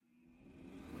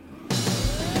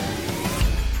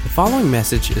following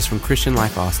message is from Christian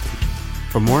Life Austin.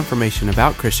 For more information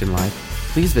about Christian Life,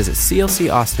 please visit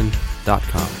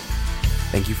clcaustin.com.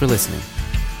 Thank you for listening.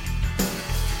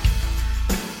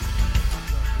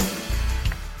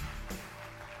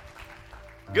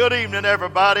 Good evening,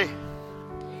 everybody.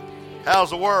 How's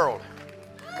the world?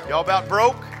 Y'all about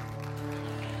broke?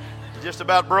 Just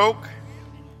about broke?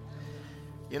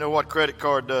 You know what credit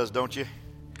card does, don't you?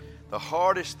 The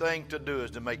hardest thing to do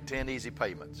is to make 10 easy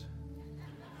payments.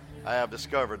 I have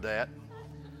discovered that.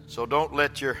 So don't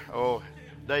let your,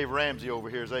 Dave Ramsey over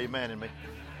here is amening me.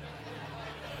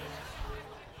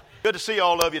 Good to see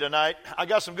all of you tonight. I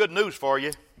got some good news for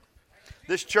you.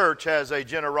 This church has a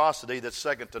generosity that's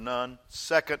second to none.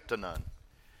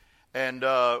 And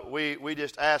we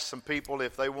just asked some people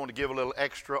if they want to give a little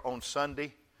extra on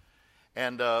Sunday.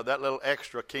 And that little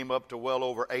extra came up to well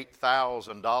over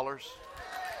 $8,000.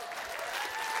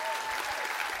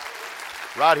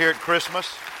 Right here at Christmas.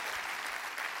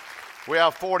 We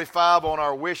have 45 on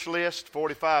our wish list.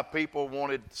 45 people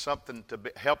wanted something to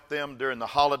help them during the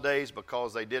holidays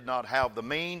because they did not have the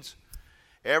means.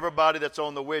 Everybody that's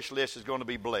on the wish list is going to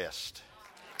be blessed.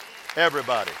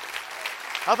 Everybody.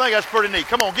 I think that's pretty neat.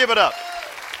 Come on, give it up.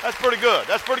 That's pretty good.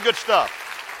 That's pretty good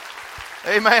stuff.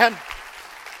 Amen.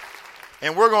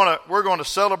 And we're going to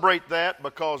celebrate that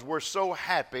because we're so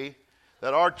happy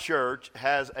that our church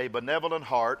has a benevolent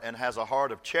heart and has a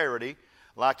heart of charity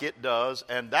like it does.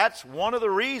 And that's one of the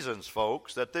reasons,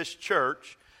 folks, that this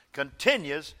church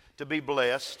continues to be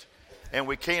blessed. And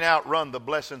we can't outrun the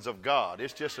blessings of God.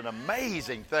 It's just an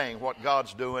amazing thing what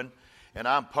God's doing. And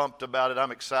I'm pumped about it.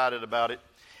 I'm excited about it.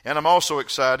 And I'm also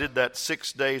excited that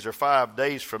 6 days or 5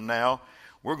 days from now,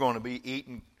 we're going to be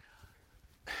eating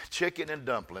chicken and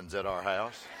dumplings at our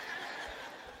house.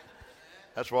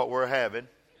 That's what we're having.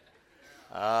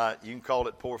 You can call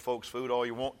it poor folks' food all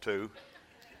you want to.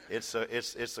 It's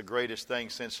the greatest thing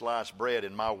since sliced bread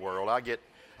in my world. I get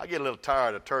a little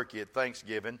tired of turkey at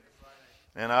Thanksgiving,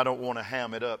 and I don't want to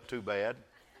ham it up too bad.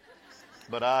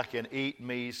 But I can eat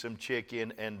me some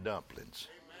chicken and dumplings,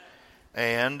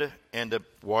 and to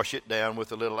wash it down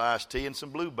with a little iced tea and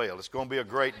some Bluebell. It's going to be a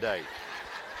great day.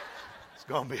 It's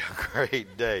going to be a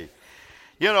great day.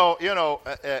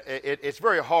 It's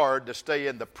very hard to stay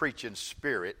in the preaching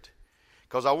spirit.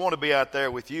 Because I want to be out there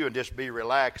with you and just be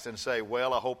relaxed and say,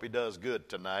 well, I hope he does good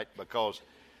tonight because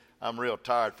I'm real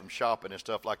tired from shopping and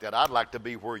stuff like that. I'd like to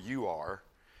be where you are,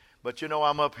 but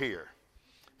I'm up here.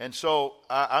 And so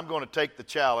I'm going to take the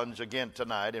challenge again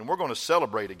tonight, and we're going to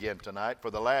celebrate again tonight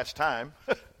for the last time.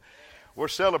 We're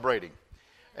celebrating.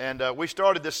 And we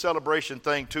started this celebration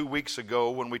thing 2 weeks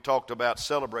ago when we talked about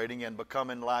celebrating and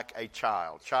becoming like a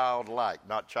child. Childlike,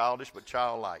 not childish, but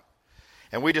childlike.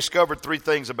 And we discovered 3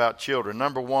 things about children.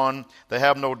 Number 1, they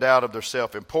have no doubt of their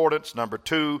self-importance. Number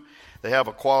 2, they have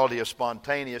a quality of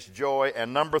spontaneous joy.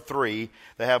 And number 3,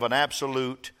 they have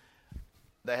absolute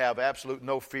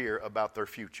no fear about their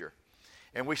future.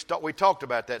 And we talked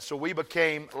about that. So we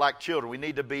became like children. We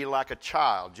need to be like a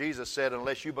child. Jesus said,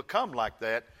 unless you become like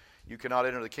that, you cannot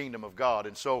enter the kingdom of God.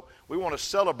 And so we want to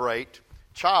celebrate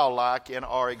childlike in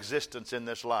our existence in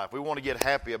this life. We want to get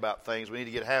happy about things we need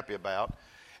to get happy about.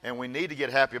 And we need to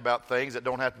get happy about things that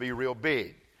don't have to be real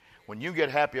big. When you get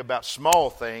happy about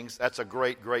small things, that's a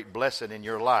great, great blessing in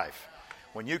your life.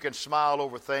 When you can smile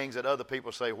over things that other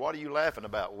people say, what are you laughing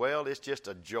about? Well, it's just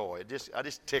a joy. It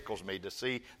just tickles me to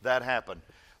see that happen.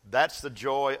 That's the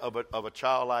joy of a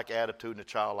childlike attitude and a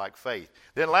childlike faith.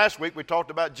 Then last week we talked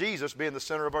about Jesus being the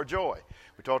center of our joy.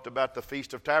 We talked about the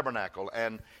Feast of Tabernacle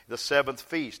and the 7th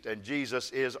feast, and Jesus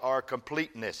is our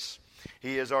completeness.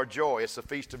 He is our joy. It's the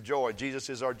Feast of Joy. Jesus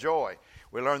is our joy.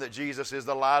 We learned that Jesus is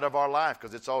the light of our life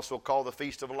because it's also called the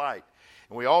Feast of Light.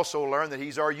 And we also learned that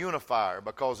He's our unifier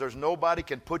because there's nobody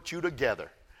can put you together.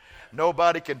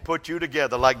 Nobody can put you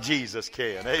together like Jesus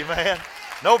can. Amen?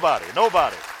 Nobody.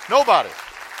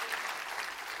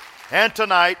 And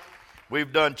tonight,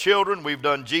 we've done children, we've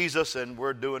done Jesus, and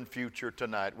we're doing future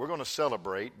tonight. We're going to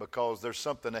celebrate because there's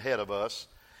something ahead of us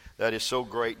that is so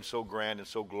great and so grand and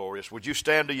so glorious. Would you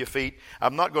stand to your feet?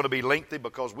 I'm not going to be lengthy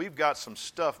because we've got some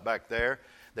stuff back there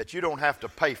that you don't have to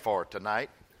pay for tonight.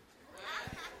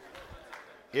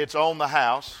 It's on the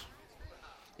house.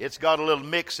 It's got a little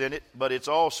mix in it, but it's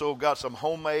also got some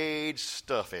homemade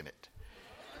stuff in it.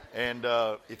 And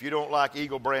if you don't like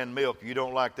Eagle brand milk, you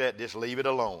don't like that, just leave it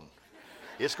alone.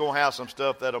 It's going to have some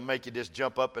stuff that'll make you just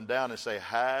jump up and down and say,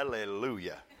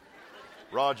 hallelujah.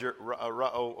 Roger,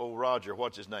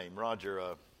 what's his name? Roger,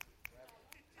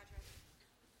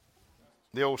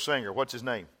 the old singer, what's his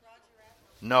name?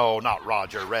 No, not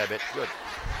Roger Rabbit. Good.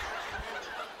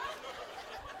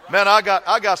 Man, I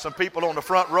got some people on the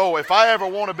front row. If I ever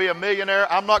want to be a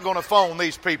millionaire, I'm not going to phone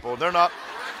these people. They're not.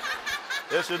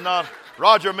 This is not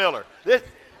Roger Miller.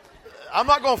 I'm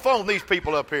not going to phone these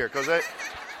people up here because they.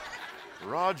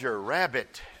 Roger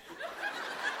Rabbit.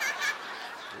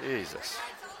 Jesus.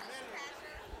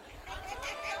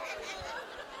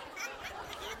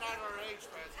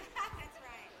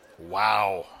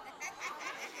 Wow.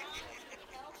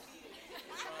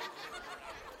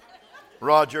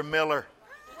 Roger Miller.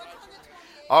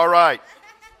 All right.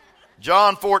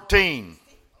 John 14.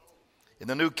 In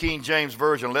the New King James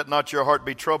Version, let not your heart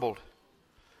be troubled.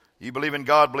 You believe in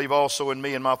God, believe also in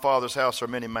me. In my Father's house are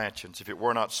many mansions. If it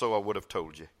were not so, I would have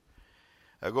told you.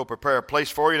 I go prepare a place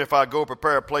for you, and if I go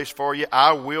prepare a place for you,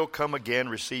 I will come again,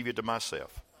 receive you to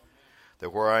myself.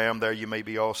 That where I am, there you may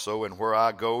be also, and where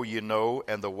I go, you know,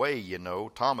 and the way you know.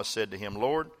 Thomas said to him,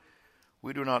 Lord,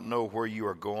 we do not know where you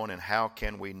are going, and how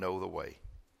can we know the way?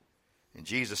 And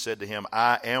Jesus said to him,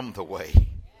 I am the way,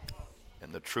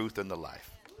 and the truth, and the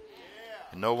life.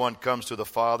 And no one comes to the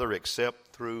Father except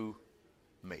through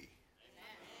me.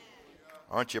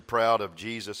 Aren't you proud of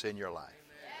Jesus in your life?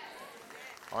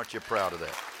 Aren't you proud of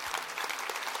that?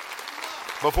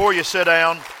 Before you sit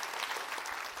down,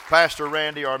 Pastor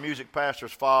Randy, our music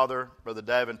pastor's father, Brother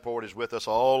Davenport, is with us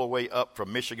all the way up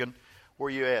from Michigan. Where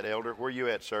you at, Elder? Where you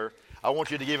at, sir? I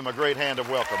want you to give him a great hand of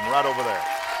welcome right over there.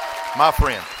 My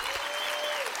friend.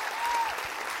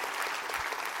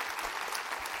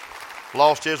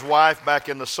 Lost his wife back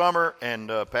in the summer, and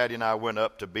Patty and I went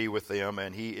up to be with them,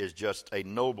 and he is just a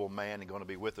noble man and going to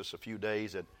be with us a few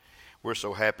days, and we're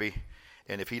so happy.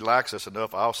 And if he likes us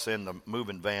enough, I'll send the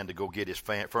moving van to go get his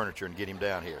furniture and get him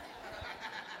down here.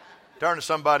 Turn to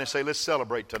somebody and say, let's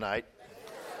celebrate tonight.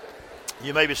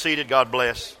 You may be seated. God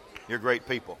bless. You're great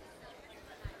people.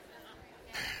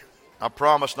 I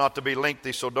promise not to be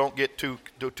lengthy, so don't get too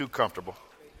comfortable.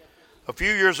 A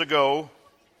few years ago,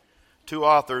 two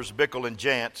authors, Bickle and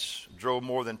Jantz, drove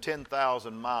more than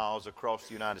 10,000 miles across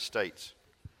the United States.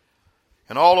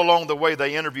 And all along the way,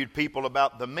 they interviewed people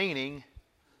about the meaning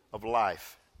of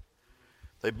life.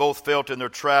 They both felt in their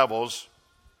travels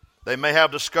they may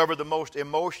have discovered the most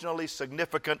emotionally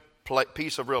significant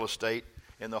piece of real estate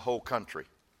in the whole country.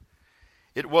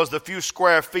 It was the few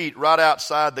square feet right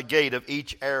outside the gate of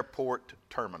each airport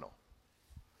terminal.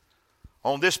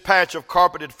 On this patch of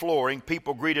carpeted flooring,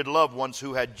 people greeted loved ones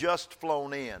who had just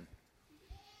flown in.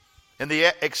 And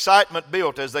the excitement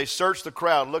built as they searched the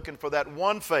crowd looking for that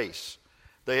one face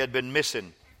they had been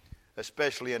missing,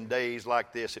 especially in days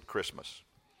like this at Christmas.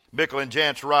 Bickle and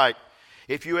Jantz write,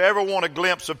 if you ever want a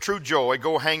glimpse of true joy,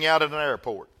 go hang out at an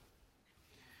airport.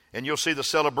 And you'll see the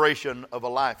celebration of a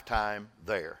lifetime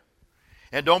there.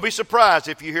 And don't be surprised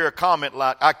if you hear a comment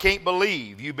like, I can't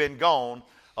believe you've been gone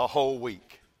a whole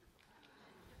week.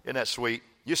 Isn't that sweet?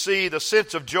 You see, the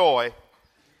sense of joy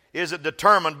isn't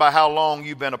determined by how long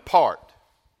you've been apart.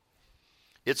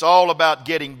 It's all about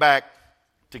getting back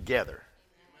together.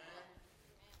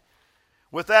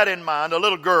 With that in mind, a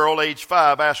little girl, age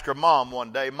 5, asked her mom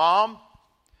one day, Mom,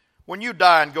 when you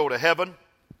die and go to heaven,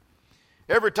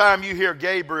 every time you hear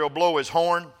Gabriel blow his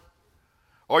horn,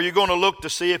 are you going to look to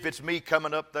see if it's me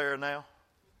coming up there now?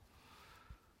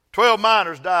 12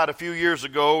 miners died a few years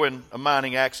ago in a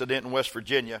mining accident in West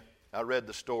Virginia. I read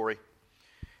the story.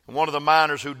 And one of the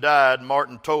miners who died,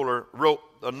 Martin Toller, wrote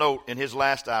a note in his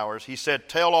last hours. He said,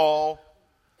 tell all,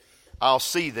 I'll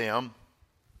see them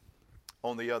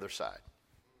on the other side.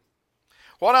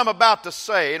 What I'm about to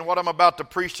say and what I'm about to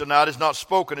preach tonight is not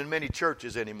spoken in many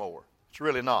churches anymore. It's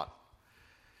really not.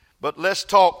 But let's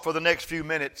talk for the next few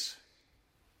minutes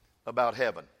about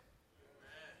heaven.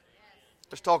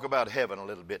 Let's talk about heaven a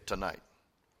little bit tonight.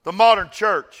 The modern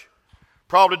church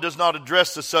probably does not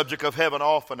address the subject of heaven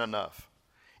often enough.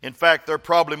 In fact, there are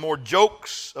probably more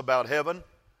jokes about heaven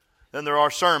than there are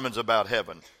sermons about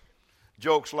heaven.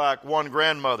 Jokes like one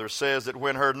grandmother says that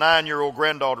when her 9-year-old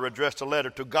granddaughter addressed a letter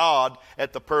to God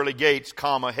at the pearly gates,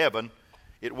 heaven,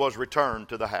 it was returned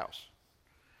to the house.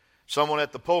 Someone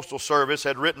at the postal service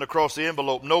had written across the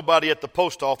envelope, nobody at the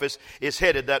post office is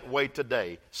headed that way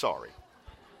today. Sorry.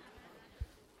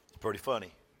 It's pretty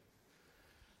funny.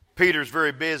 Peter's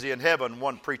very busy in heaven,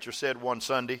 one preacher said one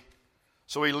Sunday.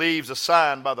 So he leaves a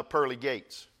sign by the pearly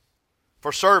gates.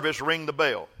 For service, ring the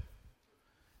bell.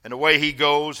 And away he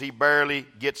goes. He barely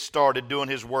gets started doing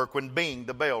his work when bing,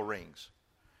 the bell rings.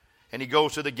 And he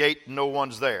goes to the gate and no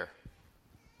one's there.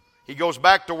 He goes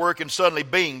back to work and suddenly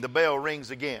bing, the bell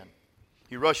rings again.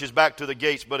 He rushes back to the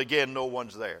gates, but again no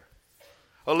one's there.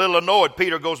 A little annoyed,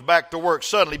 Peter goes back to work.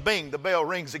 Suddenly, bing, the bell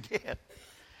rings again.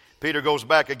 Peter goes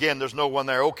back again, there's no one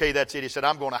there. Okay, that's it. He said,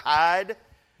 I'm going to hide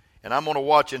And I'm going to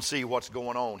watch and see what's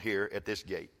going on here at this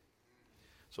gate.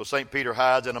 So St. Peter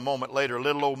hides, and a moment later, a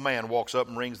little old man walks up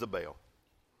and rings the bell.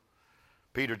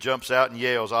 Peter jumps out and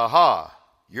yells, "Aha,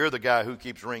 you're the guy who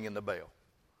keeps ringing the bell."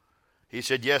 He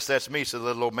said, "Yes, that's me," said the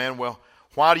little old man. "Well,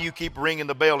 why do you keep ringing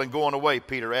the bell and going away?"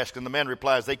 Peter asked, and the man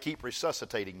replies, "They keep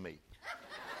resuscitating me."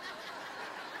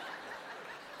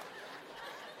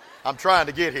 I'm trying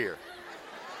to get here.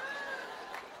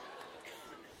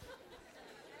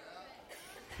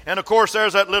 And of course,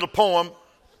 there's that little poem.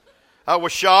 I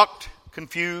was shocked,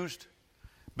 confused,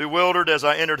 bewildered as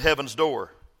I entered heaven's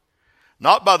door.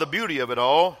 Not by the beauty of it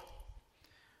all,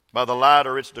 by the light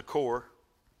or its decor,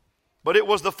 but it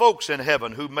was the folks in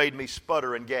heaven who made me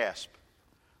sputter and gasp.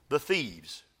 The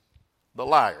thieves, the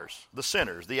liars, the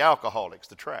sinners, the alcoholics,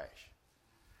 the trash.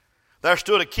 There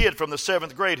stood a kid from the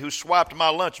 7th grade who swiped my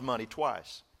lunch money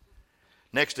twice.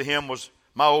 Next to him was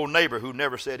my old neighbor who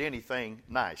never said anything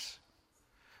nice.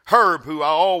 Herb, who I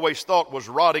always thought was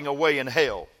rotting away in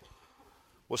hell,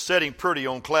 was sitting pretty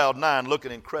on cloud 9,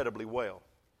 looking incredibly well.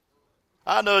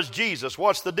 I nudged Jesus,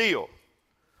 "What's the deal?"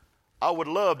 "I would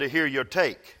love to hear your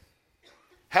take.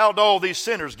 How'd all these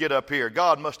sinners get up here?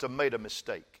 God must have made a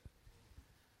mistake.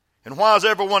 And why is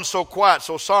everyone so quiet,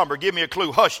 so somber? Give me a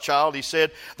clue." "Hush, child," he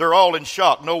said. "They're all in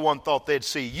shock. No one thought they'd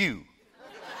see you."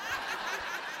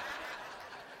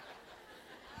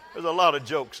 There's a lot of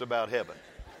jokes about heaven.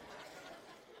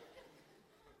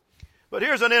 But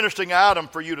here's an interesting item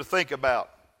for you to think about.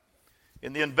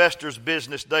 In the Investor's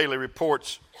Business Daily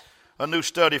reports a new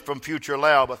study from Future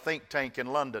Lab, a think tank in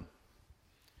London.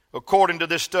 According to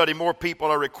this study, more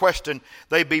people are requesting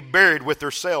they be buried with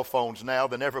their cell phones now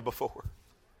than ever before.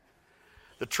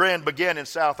 The trend began in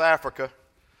South Africa,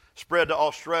 spread to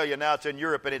Australia, now it's in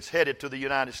Europe, and it's headed to the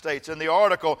United States. And the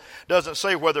article doesn't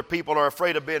say whether people are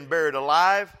afraid of being buried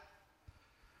alive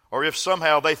or if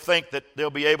somehow they think that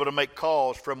they'll be able to make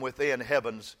calls from within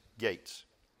heaven's gates.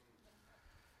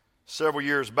 Several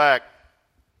years back,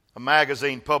 a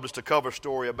magazine published a cover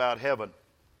story about heaven.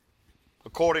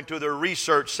 According to their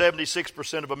research,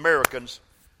 76% of Americans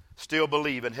still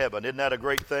believe in heaven. Isn't that a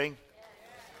great thing?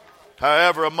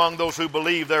 However, among those who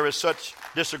believe, there is such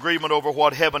disagreement over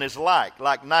what heaven is like.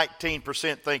 Like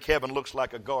 19% think heaven looks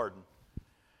like a garden.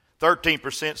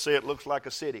 13% say it looks like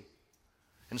a city.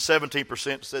 And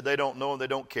 17% said they don't know and they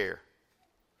don't care.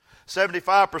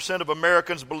 75% of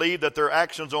Americans believe that their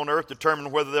actions on earth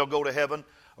determine whether they'll go to heaven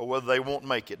or whether they won't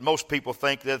make it. Most people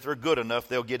think that if they're good enough,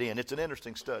 they'll get in. It's an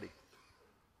interesting study.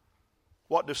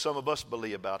 What do some of us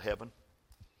believe about heaven?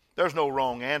 There's no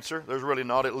wrong answer. There's really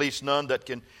not, at least none that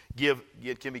can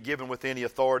be given with any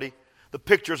authority. The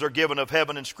pictures are given of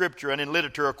heaven in Scripture and in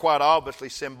literature are quite obviously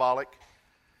symbolic.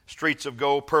 Streets of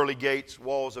gold, pearly gates,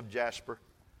 walls of jasper.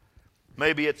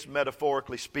 Maybe it's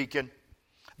metaphorically speaking.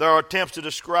 There are attempts to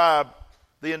describe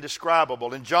the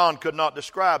indescribable, and John could not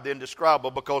describe the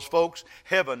indescribable because, folks,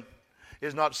 heaven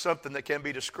is not something that can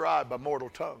be described by mortal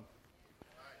tongue.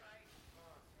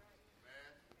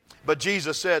 But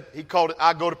Jesus said, He called it,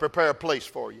 "I go to prepare a place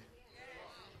for you.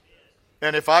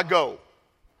 And if I go,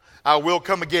 I will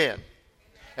come again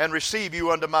and receive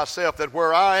you unto myself, that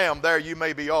where I am, there you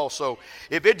may be also."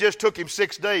 If it just took Him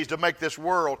 6 days to make this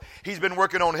world, He's been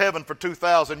working on heaven for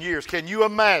 2,000 years. Can you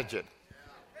imagine?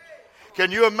 Can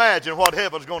you imagine what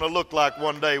heaven's going to look like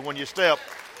one day when you step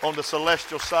on the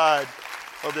celestial side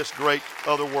of this great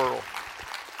other world?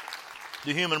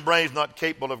 The human brain's not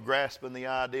capable of grasping the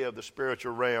idea of the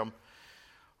spiritual realm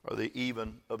or the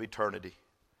even of eternity.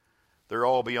 They're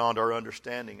all beyond our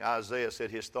understanding. Isaiah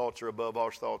said His thoughts are above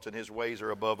our thoughts and His ways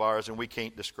are above ours, and we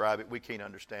can't describe it. We can't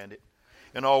understand it.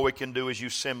 And all we can do is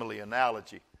use simile,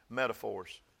 analogy,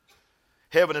 metaphors.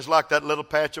 Heaven is like that little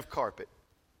patch of carpet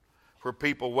for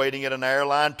people waiting at an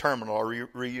airline terminal or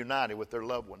reunited with their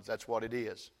loved ones. That's what it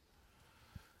is.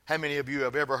 How many of you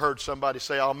have ever heard somebody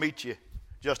say, "I'll meet you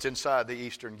just inside the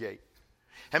eastern gate"?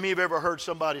 How many have ever heard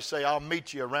somebody say, "I'll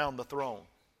meet you around the throne"?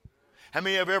 How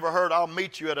many have ever heard, "I'll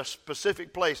meet you at a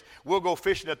specific place. We'll go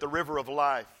fishing at the river of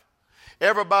life"?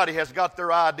 Everybody has got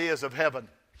their ideas of heaven.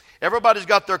 Everybody's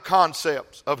got their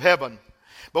concepts of heaven.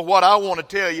 But what I want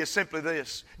to tell you is simply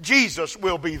this: Jesus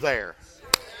will be there.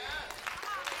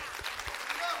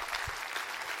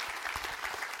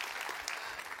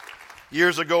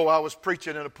 Years ago, I was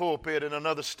preaching in a pulpit in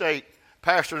another state,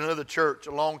 pastoring another church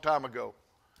a long time ago.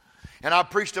 And I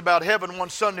preached about heaven one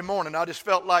Sunday morning. I just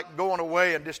felt like going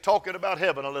away and just talking about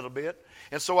heaven a little bit.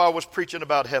 And so I was preaching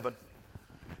about heaven.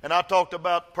 And I talked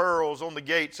about pearls on the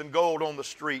gates and gold on the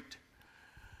street.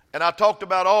 And I talked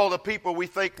about all the people we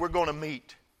think we're going to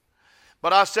meet.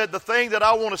 But I said the thing that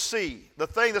I want to see, the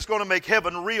thing that's going to make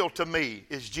heaven real to me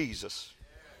is Jesus.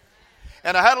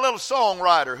 And I had a little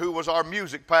songwriter who was our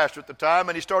music pastor at the time,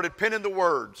 and he started penning the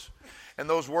words. And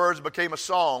those words became a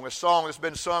song that's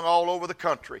been sung all over the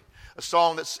country, a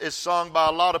song that is sung by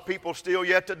a lot of people still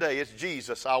yet today. It's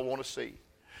Jesus I want to see.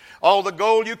 All the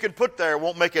gold you can put there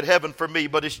won't make it heaven for me,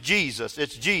 but it's Jesus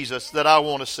that I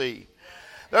want to see.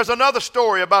 There's another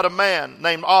story about a man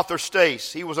named Arthur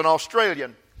Stace. He was an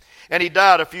Australian, and he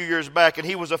died a few years back, and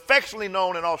he was affectionately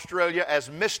known in Australia as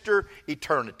Mr.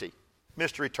 Eternity.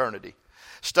 Mr. Eternity.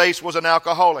 Stace was an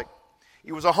alcoholic.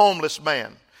 He was a homeless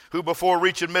man who, before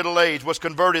reaching middle age, was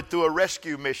converted through a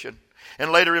rescue mission,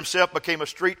 and later himself became a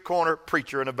street corner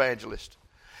preacher and evangelist.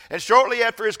 And shortly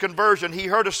after his conversion, he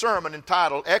heard a sermon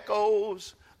entitled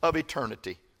Echoes of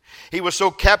Eternity. He was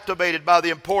so captivated by the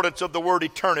importance of the word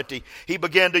eternity, he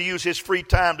began to use his free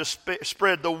time to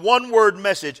spread the one-word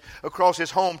message across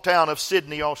his hometown of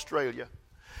Sydney, Australia.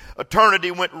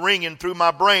 Eternity went ringing through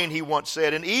my brain, he once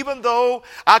said, and even though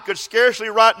I could scarcely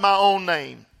write my own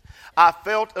name, I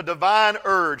felt a divine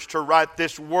urge to write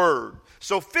this word.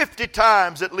 So 50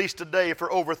 times at least a day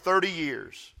for over 30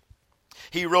 years,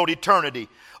 he wrote eternity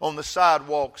on the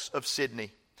sidewalks of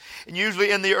Sydney. And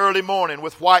usually in the early morning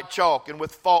with white chalk and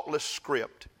with faultless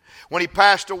script. When he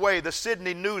passed away, the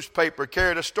Sydney newspaper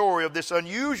carried a story of this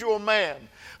unusual man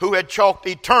who had chalked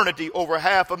eternity over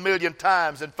 500,000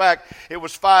 times. In fact, it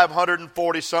was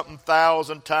 540-something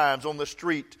thousand times on the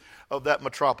street of that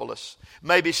metropolis.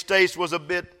 Maybe Stace was a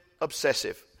bit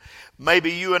obsessive.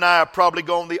 Maybe you and I have probably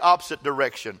gone the opposite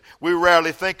direction. We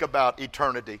rarely think about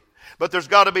eternity. But there's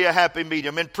got to be a happy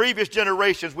medium. In previous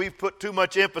generations, we've put too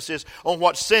much emphasis on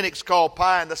what cynics call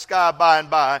pie in the sky by and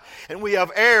by. And we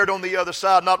have erred on the other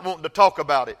side, not wanting to talk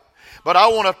about it. But I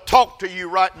want to talk to you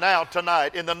right now,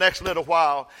 tonight, in the next little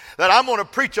while, that I'm going to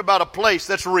preach about a place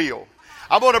that's real.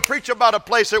 I'm going to preach about a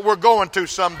place that we're going to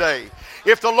someday.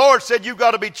 If the Lord said you've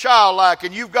got to be childlike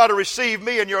and you've got to receive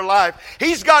me in your life,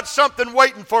 He's got something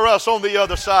waiting for us on the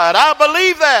other side. I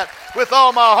believe that with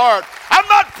all my heart. I'm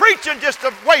not preaching just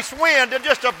to waste wind and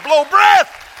just to blow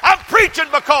breath. I'm preaching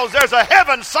because there's a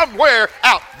heaven somewhere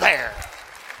out there.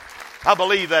 I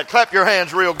believe that. Clap your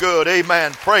hands real good.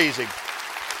 Amen. Praise Him.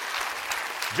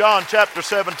 John chapter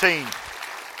 17.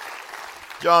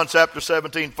 John chapter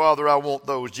 17, Father, I want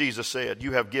those, Jesus said,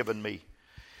 you have given me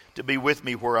to be with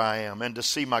me where I am and to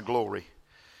see my glory.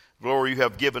 Glory you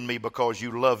have given me because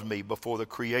you loved me before the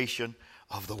creation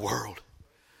of the world.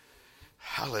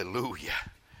 Hallelujah.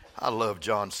 I love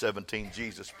John 17,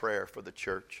 Jesus' prayer for the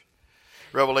church.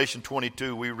 Revelation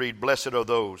 22, we read, blessed are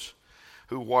those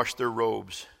who wash their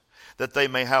robes, that they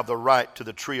may have the right to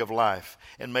the tree of life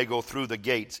and may go through the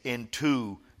gates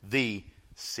into the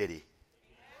city.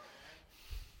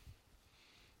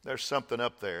 There's something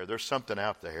up there. There's something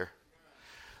out there.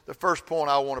 The first point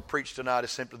I want to preach tonight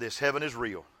is simply this. Heaven is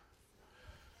real.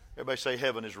 Everybody say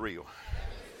heaven is real.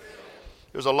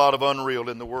 There's a lot of unreal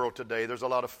in the world today. There's a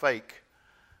lot of fake.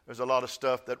 There's a lot of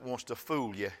stuff that wants to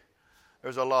fool you.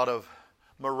 There's a lot of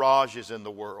mirages in the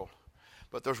world.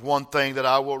 But there's one thing that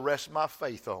I will rest my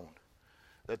faith on.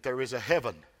 That there is a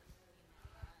heaven.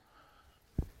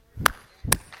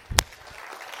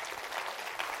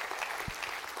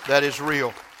 That is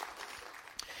real.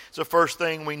 It's the first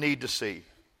thing we need to see.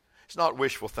 It's not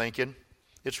wishful thinking.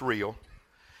 It's real.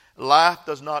 Life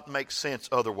does not make sense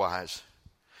otherwise.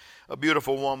 A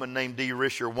beautiful woman named Dee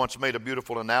Risher once made a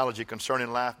beautiful analogy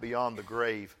concerning life beyond the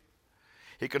grave.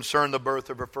 It concerned the birth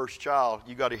of her first child.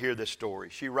 You got to hear this story.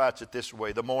 She writes it this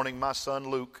way. The morning my son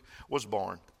Luke was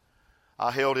born,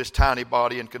 I held his tiny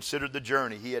body and considered the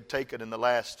journey he had taken in the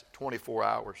last 24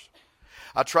 hours.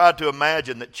 I tried to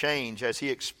imagine that change as he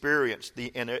experienced the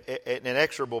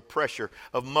inexorable pressure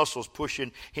of muscles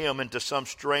pushing him into some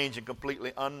strange and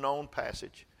completely unknown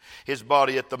passage. His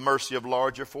body at the mercy of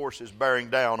larger forces bearing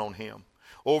down on him.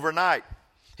 Overnight,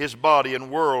 his body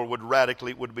and world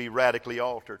would be radically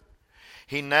altered.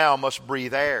 He now must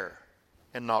breathe air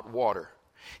and not water.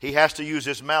 He has to use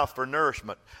his mouth for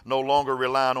nourishment, no longer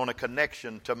relying on a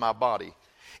connection to my body.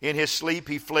 In his sleep,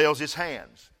 he flails his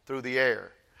hands through the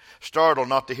air, startled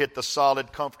not to hit the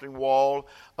solid, comforting wall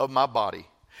of my body.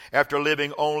 After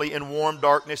living only in warm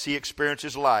darkness, he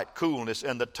experiences light, coolness,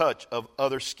 and the touch of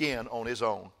other skin on his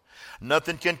own.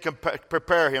 Nothing can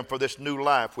prepare him for this new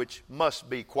life, which must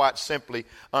be quite simply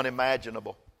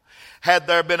unimaginable. Had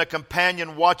there been a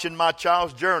companion watching my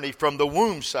child's journey from the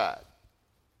womb side,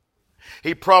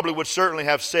 he probably would certainly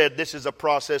have said this is a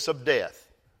process of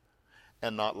death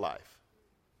and not life.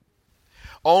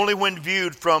 Only when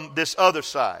viewed from this other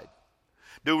side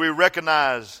do we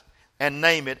recognize and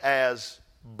name it as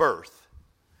birth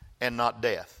and not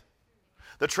death.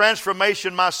 The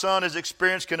transformation my son has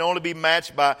experienced can only be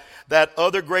matched by that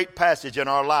other great passage in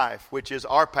our life, which is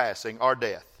our passing, our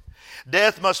death.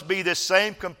 Death must be this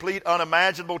same complete,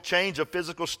 unimaginable change of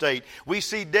physical state. We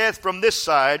see death from this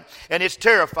side, and it's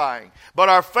terrifying. But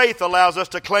our faith allows us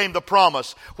to claim the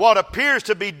promise. What appears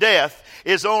to be death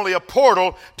is only a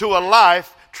portal to a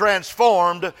life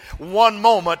transformed one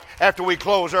moment after we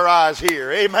close our eyes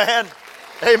here. Amen?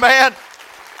 Amen?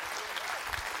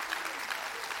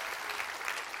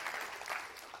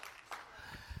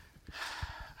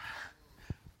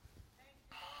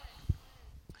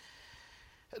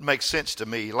 It makes sense to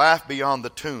me. Life beyond the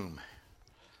tomb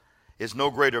is no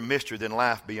greater mystery than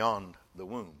life beyond the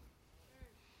womb.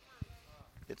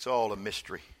 It's all a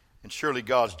mystery. And surely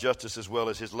God's justice as well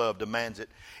as His love demands it.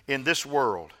 In this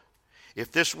world,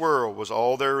 if this world was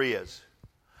all there is,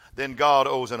 then God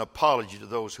owes an apology to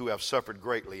those who have suffered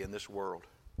greatly in this world.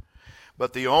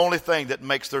 But the only thing that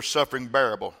makes their suffering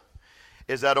bearable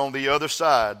is that on the other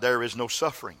side there is no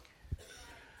suffering.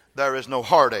 There is no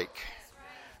heartache.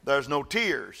 There's no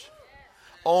tears.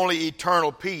 Only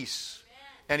eternal peace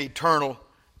and eternal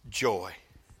joy.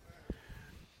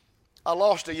 I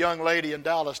lost a young lady in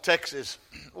Dallas, Texas.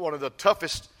 One of the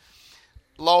toughest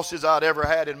losses I'd ever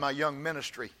had in my young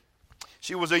ministry.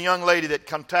 She was a young lady that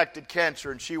contracted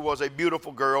cancer, and she was a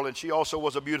beautiful girl, and she also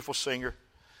was a beautiful singer.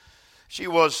 She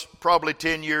was probably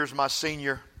 10 years my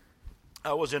senior.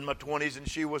 I was in my 20s, and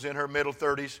she was in her middle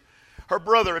 30s. Her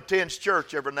brother attends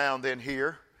church every now and then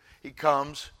here. He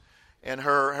comes, and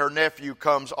her nephew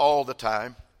comes all the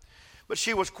time. But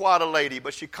she was quite a lady,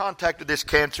 but she contacted this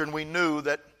cancer, and we knew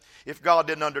that if God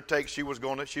didn't undertake, she was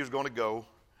going to go.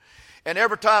 And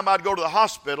every time I'd go to the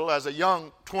hospital as a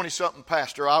young 20-something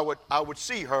pastor, I would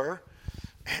see her,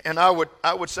 and I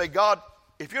would say, God,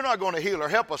 if you're not going to heal her,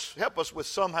 help us with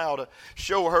somehow to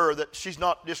show her that she's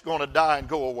not just going to die and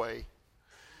go away.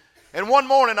 And one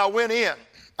morning I went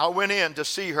in to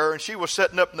see her, and she was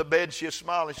sitting up in the bed, and she was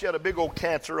smiling. She had a big old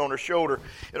cancer on her shoulder.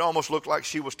 It almost looked like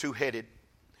she was two-headed.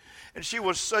 And she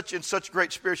was in such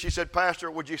great spirit. She said, Pastor,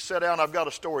 would you sit down? I've got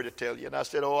a story to tell you. And I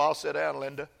said, oh, I'll sit down,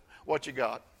 Linda. What you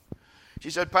got? She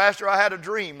said, Pastor, I had a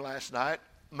dream last night.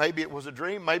 Maybe it was a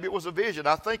dream. Maybe it was a vision.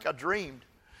 I think I dreamed.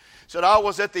 Said, I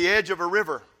was at the edge of a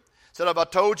river. Said, have I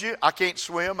told you I can't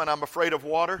swim and I'm afraid of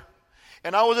water?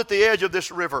 And I was at the edge of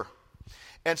this river.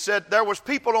 And said, there was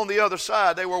people on the other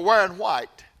side. They were wearing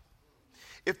white.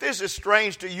 If this is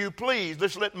strange to you, please,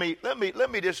 just let me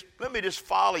just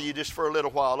follow you just for a little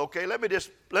while, okay? Let me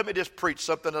just preach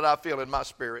something that I feel in my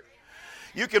spirit.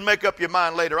 You can make up your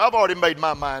mind later. I've already made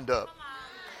my mind up.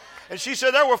 And she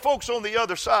said there were folks on the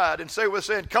other side, and they were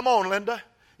saying, come on, Linda,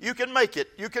 you can make it.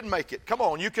 You can make it. Come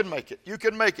on, you can make it. You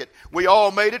can make it. We all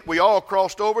made it. We all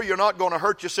crossed over. You're not going to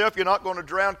hurt yourself. You're not going to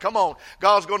drown. Come on,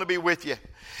 God's going to be with you.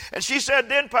 And she said,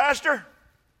 then, Pastor,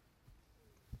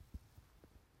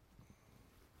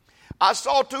 I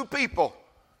saw two people.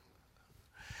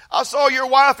 I saw your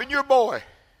wife and your boy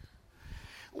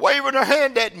waving their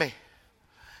hand at me,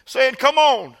 saying, come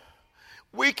on,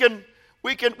 we can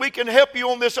help you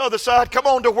on this other side. Come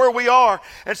on to where we are.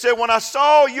 And said, when I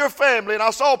saw your family and I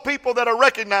saw people that are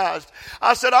recognized,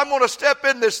 I said, I'm going to step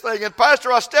in this thing. And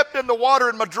Pastor, I stepped in the water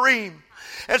in my dream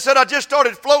and said, I just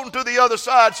started floating to the other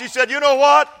side. She said, you know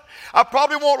what? I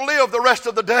probably won't live the rest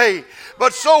of the day.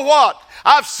 But so what?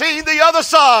 I've seen the other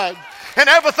side. And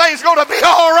everything's going to be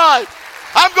all right.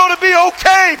 I'm going to be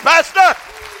okay, Pastor.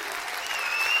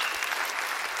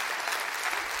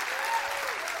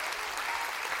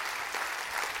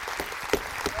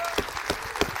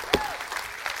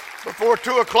 Before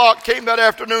 2 o'clock came that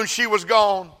afternoon, she was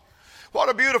gone. What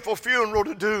a beautiful funeral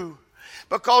to do.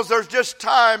 Because there's just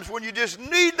times when you just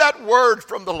need that word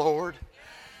from the Lord.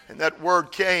 And that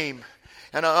word came.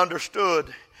 And I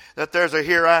understood that there's a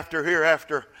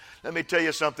hereafter. Let me tell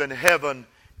you something. Heaven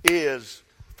is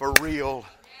for real.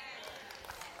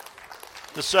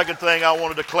 The second thing I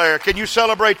want to declare. Can you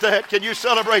celebrate that? Can you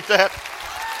celebrate that?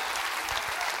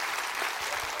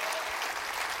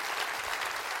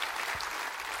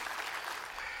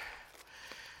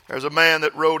 There's a man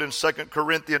that wrote in 2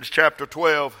 Corinthians chapter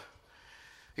 12.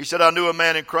 He said, I knew a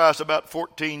man in Christ about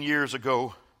 14 years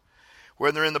ago.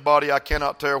 Whether in the body I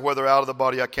cannot tell, whether out of the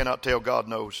body I cannot tell, God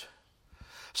knows.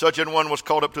 Such an one was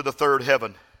caught up to the third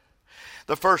heaven.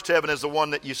 The first heaven is the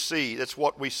one that you see. That's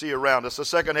what we see around us. The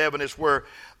second heaven is where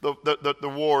the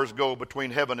wars go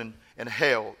between heaven and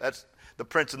hell. That's the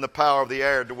prince and the power of the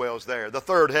air dwells there. The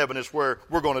third heaven is where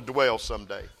we're going to dwell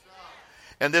someday.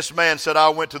 And this man said, I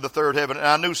went to the third heaven, and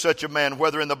I knew such a man,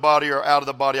 whether in the body or out of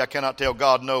the body, I cannot tell,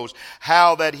 God knows,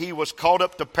 how that he was caught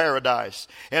up to paradise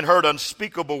and heard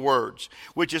unspeakable words,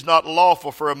 which is not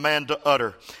lawful for a man to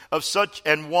utter. Of such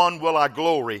an one will I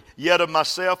glory, yet of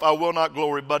myself I will not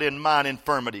glory, but in mine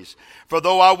infirmities. For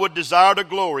though I would desire to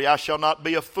glory, I shall not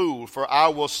be a fool, for I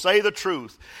will say the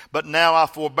truth. But now I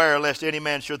forbear, lest any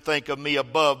man should think of me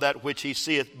above that which he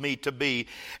seeth me to be,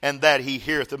 and that he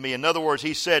heareth of me. In other words,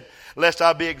 he said, lest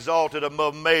I be exalted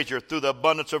above measure through the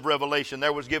abundance of revelation,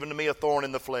 there was given to me a thorn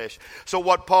in the flesh. So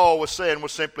what Paul was saying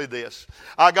was simply this: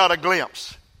 I got a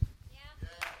glimpse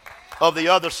of the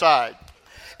other side.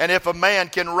 And if a man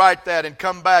can write that and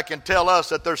come back and tell us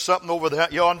that there's something over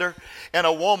yonder, and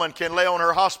a woman can lay on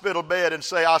her hospital bed and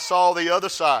say, I saw the other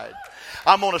side,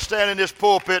 I'm going to stand in this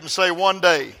pulpit and say, one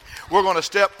day we're going to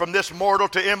step from this mortal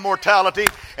to immortality,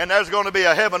 and there's going to be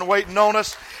a heaven waiting on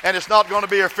us, and it's not going to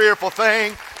be a fearful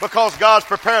thing, because God's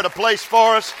prepared a place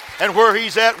for us, and where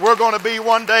He's at, we're going to be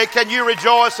one day. Can you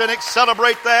rejoice and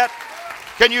celebrate that?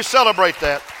 Can you celebrate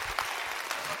that?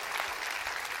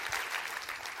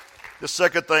 The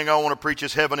second thing I want to preach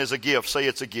is heaven is a gift. Say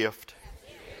it's a gift.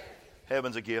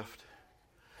 Heaven's a gift.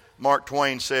 Mark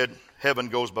Twain said, heaven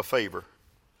goes by favor.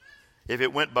 If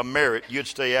it went by merit, you'd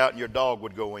stay out and your dog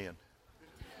would go in.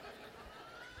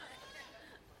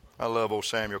 I love old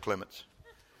Samuel Clemens.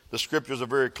 The scriptures are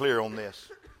very clear on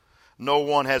this. No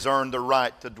one has earned the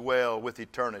right to dwell with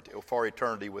eternity, or for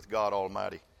eternity with God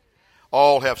Almighty.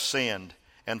 All have sinned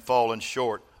and fallen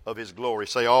short of His glory.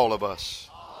 Say, all of us.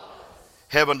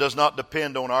 Heaven does not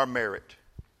depend on our merit,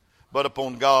 but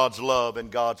upon God's love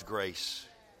and God's grace.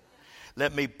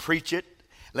 Let me preach it.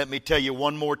 Let me tell you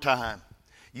one more time.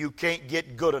 You can't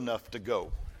get good enough to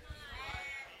go.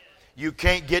 You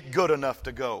can't get good enough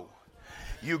to go.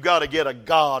 You've got to get a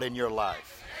God in your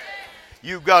life.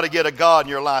 You've got to get a God in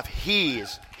your life.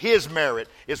 His merit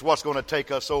is what's going to take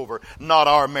us over, not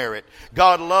our merit.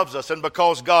 God loves us, and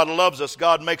because God loves us,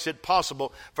 God makes it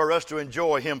possible for us to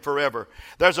enjoy Him forever.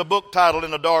 There's a book titled In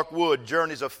the Dark Wood,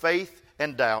 Journeys of Faith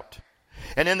and Doubt.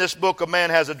 And in this book, a man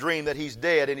has a dream that he's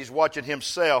dead, and he's watching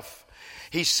himself.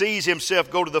 He sees himself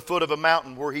go to the foot of a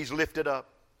mountain where he's lifted up.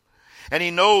 And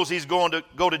he knows he's going to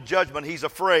go to judgment. He's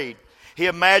afraid. He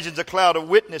imagines a cloud of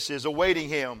witnesses awaiting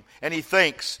him, and he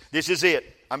thinks, this is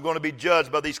it. I'm going to be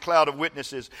judged by these cloud of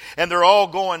witnesses. And they're all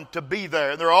going to be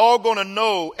there. And they're all going to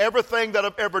know everything that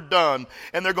I've ever done.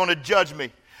 And they're going to judge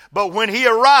me. But when He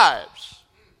arrives,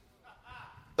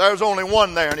 there's only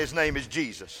one there, and His name is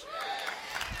Jesus.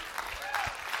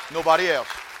 Nobody else.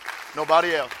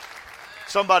 Nobody else.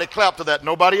 Somebody clap to that.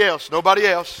 Nobody else. Nobody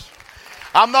else.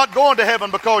 I'm not going to heaven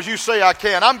because you say I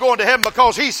can. I'm going to heaven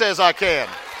because He says I can.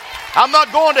 I'm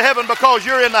not going to heaven because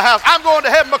you're in the house. I'm going to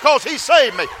heaven because He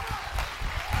saved me.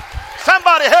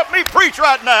 Somebody help me preach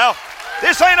right now.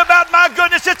 This ain't about my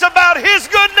goodness. It's about His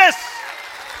goodness.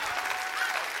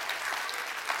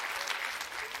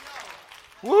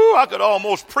 Woo, I could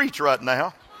almost preach right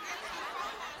now.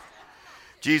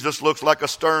 Jesus looks like a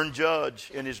stern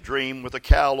judge in his dream with a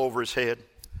cowl over his head.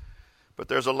 But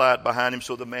there's a light behind him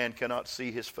so the man cannot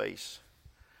see his face.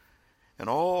 And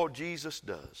all Jesus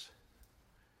does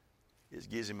is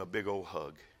gives him a big old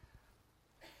hug.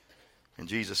 And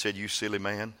Jesus said, you silly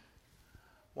man,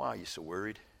 why are you so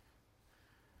worried?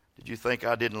 Did you think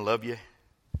I didn't love you?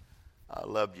 I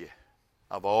loved you.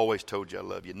 I've always told you I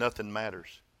love you. Nothing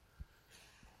matters.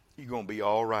 You're going to be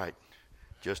all right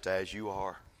just as you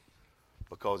are,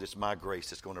 because it's my grace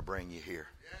that's going to bring you here,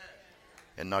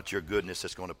 and not your goodness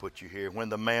that's going to put you here. When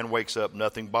the man wakes up,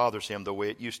 nothing bothers him the way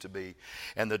it used to be,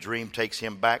 and the dream takes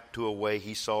him back to a way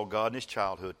he saw God in his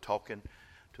childhood, talking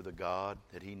to the God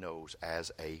that he knows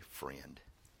as a friend.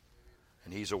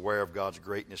 And he's aware of God's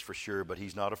greatness for sure, but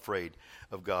he's not afraid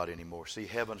of God anymore. See,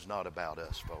 heaven's not about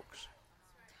us, folks.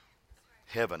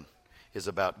 Heaven is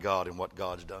about God and what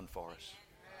God's done for us.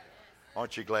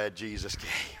 Aren't you glad Jesus came?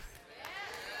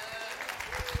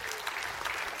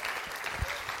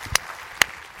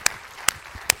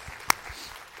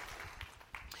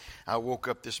 I woke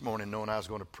up this morning knowing I was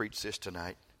going to preach this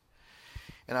tonight.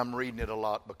 And I'm reading it a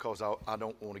lot because I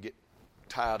don't want to get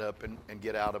tied up and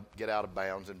get out of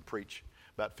bounds and preach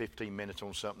about 15 minutes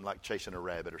on something like chasing a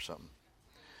rabbit or something.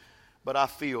 But I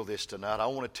feel this tonight. I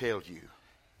want to tell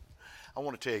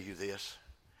you this.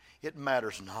 It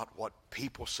matters not what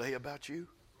people say about you.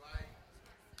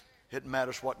 It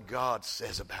matters what God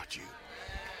says about you.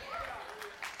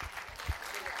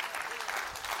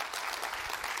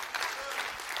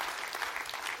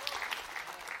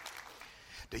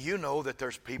 Do you know that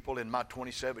there's people in my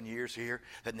 27 years here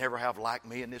that never have liked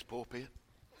me in this pulpit?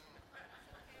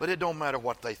 But it don't matter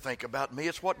what they think about me.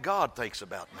 It's what God thinks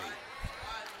about me.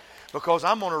 Because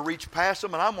I'm going to reach past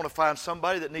them and I'm going to find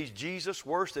somebody that needs Jesus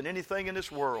worse than anything in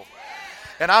this world.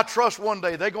 And I trust one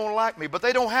day they're going to like me. But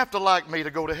they don't have to like me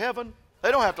to go to heaven. They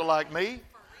don't have to like me.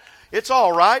 It's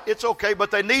all right. It's okay.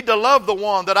 But they need to love the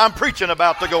one that I'm preaching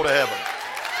about to go to heaven.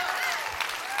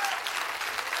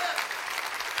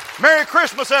 Merry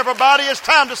Christmas, everybody. It's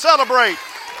time to celebrate.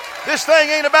 This thing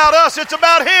ain't about us. It's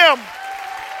about Him.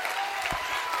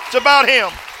 It's about Him.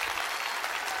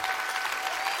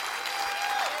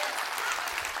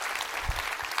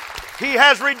 He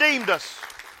has redeemed us.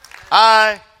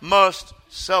 I must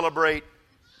celebrate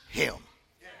Him.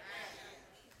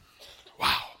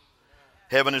 Wow.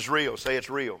 Heaven is real. Say it's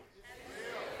real.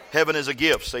 Heaven is a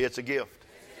gift. Say it's a gift.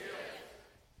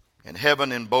 And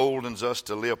heaven emboldens us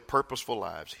to live purposeful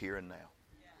lives here and now.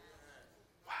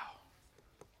 Wow.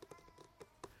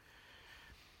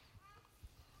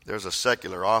 There's a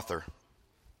secular author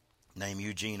named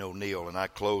Eugene O'Neill, and I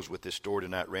close with this story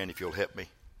tonight. Randy, if you'll help me.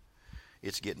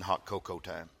 It's getting hot cocoa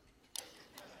time.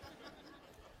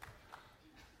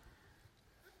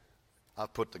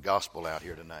 I've put the gospel out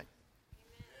here tonight.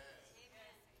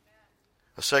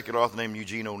 A secular author named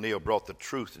Eugene O'Neill brought the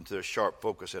truth into a sharp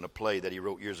focus in a play that he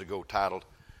wrote years ago titled,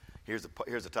 here's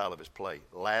the title of his play,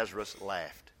 Lazarus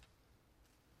Laughed.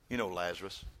 You know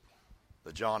Lazarus,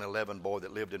 the John 11 boy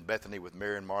that lived in Bethany with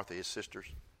Mary and Martha, his sisters.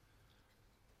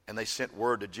 And they sent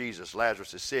word to Jesus,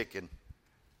 Lazarus is sick, and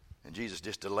Jesus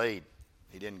just delayed.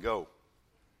 He didn't go.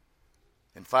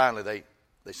 And finally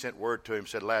they sent word to him,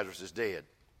 said Lazarus is dead.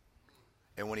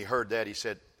 And when he heard that, he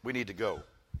said, we need to go.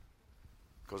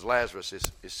 Because Lazarus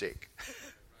is sick.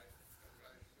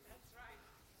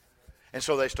 And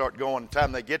so they start going. The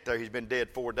time they get there, he's been dead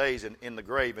 4 days in the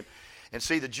grave. And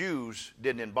see, the Jews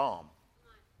didn't embalm.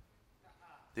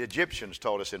 The Egyptians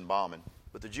taught us embalming,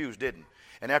 but the Jews didn't.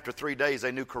 And after 3 days,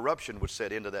 they knew corruption would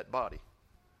set into that body.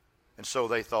 And so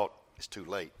they thought, it's too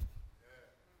late.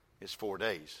 It's 4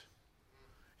 days.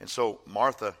 And so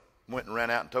Martha went and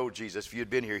ran out and told Jesus, if you'd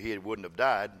been here, he wouldn't have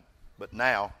died. But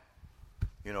now,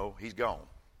 he's gone.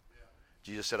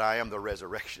 Jesus said, I am the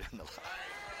resurrection and the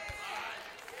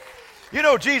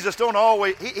life. Jesus don't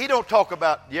always, he don't talk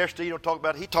about yesterday,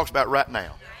 he talks about right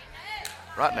now.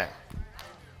 Right now.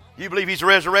 You believe he's the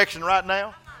resurrection right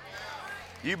now?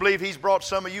 You believe he's brought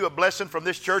some of you a blessing from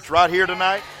this church right here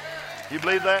tonight? You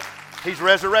believe that? He's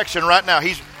resurrection right now.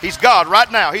 He's God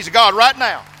right now. He's a God right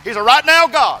now. He's a right now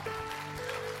God.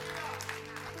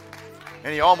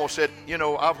 And he almost said,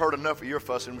 I've heard enough of your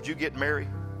fussing. Would you get Mary?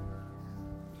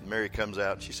 And Mary comes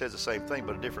out. And she says the same thing,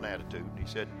 but a different attitude. He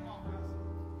said,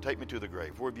 take me to the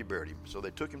grave. Where have you buried him? So they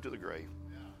took him to the grave.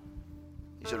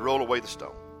 He said, roll away the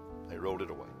stone. They rolled it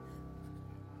away.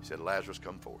 He said, Lazarus,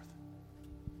 come forth.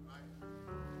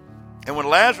 And when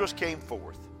Lazarus came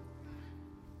forth,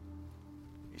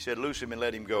 he said, loose him and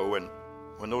let him go. And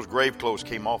when those grave clothes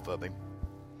came off of him,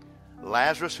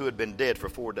 Lazarus, who had been dead for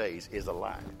 4 days, is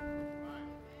alive.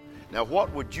 Now,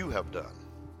 what would you have done?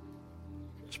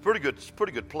 It's pretty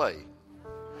good play.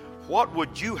 What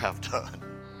would you have done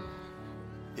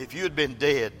if you had been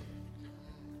dead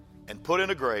and put in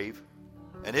a grave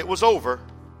and it was over,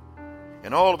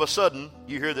 and all of a sudden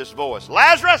you hear this voice,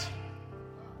 Lazarus!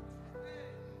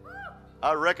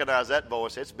 I recognize that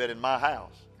voice. It's been in my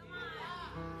house.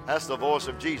 That's the voice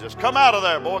of Jesus. Come out of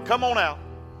there, boy. Come on out.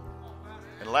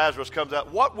 And Lazarus comes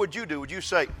out. What would you do? Would you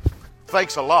say,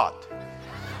 thanks a lot?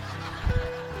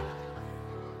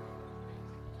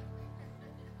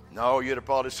 No, you'd have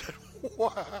probably said,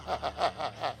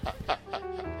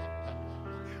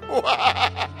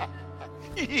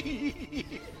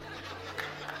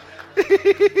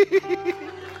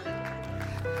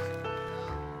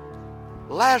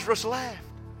 Lazarus laughed.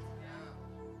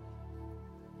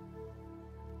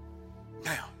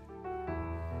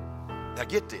 Now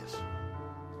get this.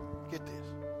 Get this.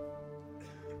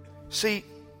 See,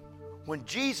 when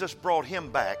Jesus brought him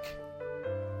back,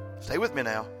 stay with me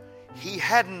now, he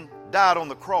hadn't died on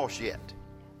the cross yet.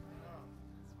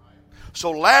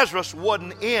 So Lazarus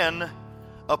wasn't in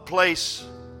a place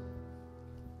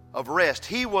of rest.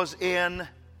 He was in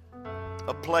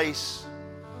a place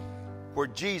where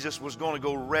Jesus was going to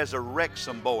go resurrect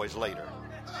some boys later.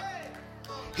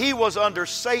 He was under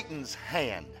Satan's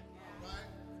hand.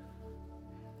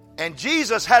 And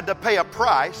Jesus had to pay a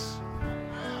price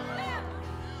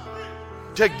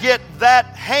to get that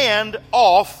hand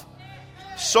off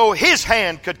so his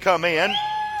hand could come in.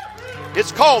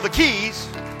 It's called the keys.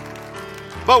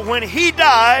 But when he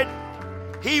died,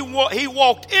 he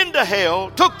walked into hell,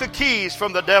 took the keys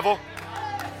from the devil,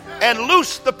 and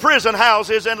loosed the prison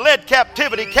houses and led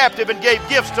captivity captive and gave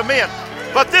gifts to men.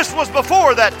 But this was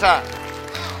before that time.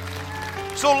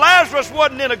 So Lazarus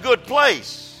wasn't in a good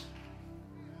place.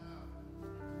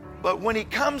 But when he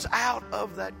comes out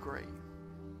of that grave,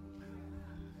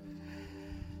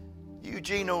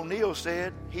 Eugene O'Neill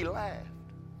said he laughed.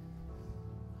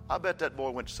 I bet that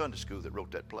boy went to Sunday school that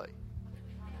wrote that play.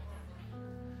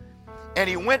 And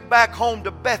he went back home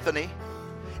to Bethany,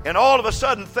 and all of a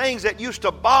sudden things that used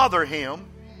to bother him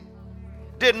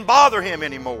didn't bother him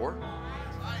anymore,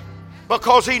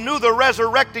 because he knew the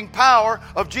resurrecting power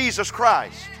of Jesus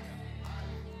Christ.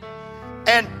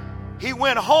 And he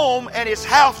went home, and his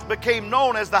house became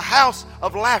known as the house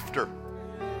of laughter,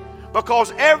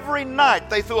 because every night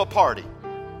they threw a party.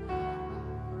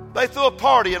 They threw a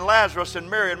party in Lazarus and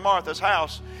Mary and Martha's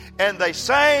house, and they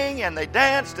sang and they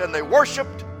danced and they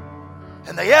worshiped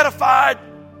and they edified,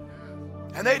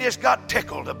 and they just got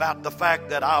tickled about the fact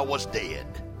that I was dead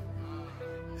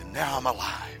and now I'm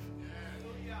alive.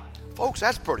 Folks,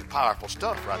 that's pretty powerful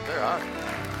stuff right there.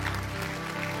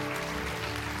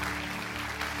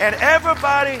 And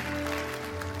everybody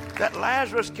that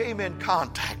Lazarus came in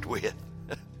contact with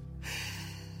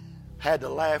had to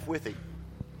laugh with him.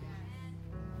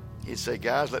 He'd say,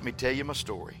 guys, let me tell you my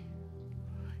story.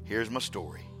 Here's my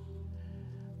story.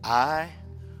 I,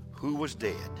 who was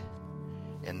dead,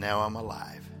 and now I'm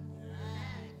alive.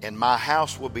 And my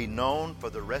house will be known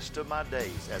for the rest of my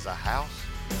days as a house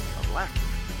of laughter.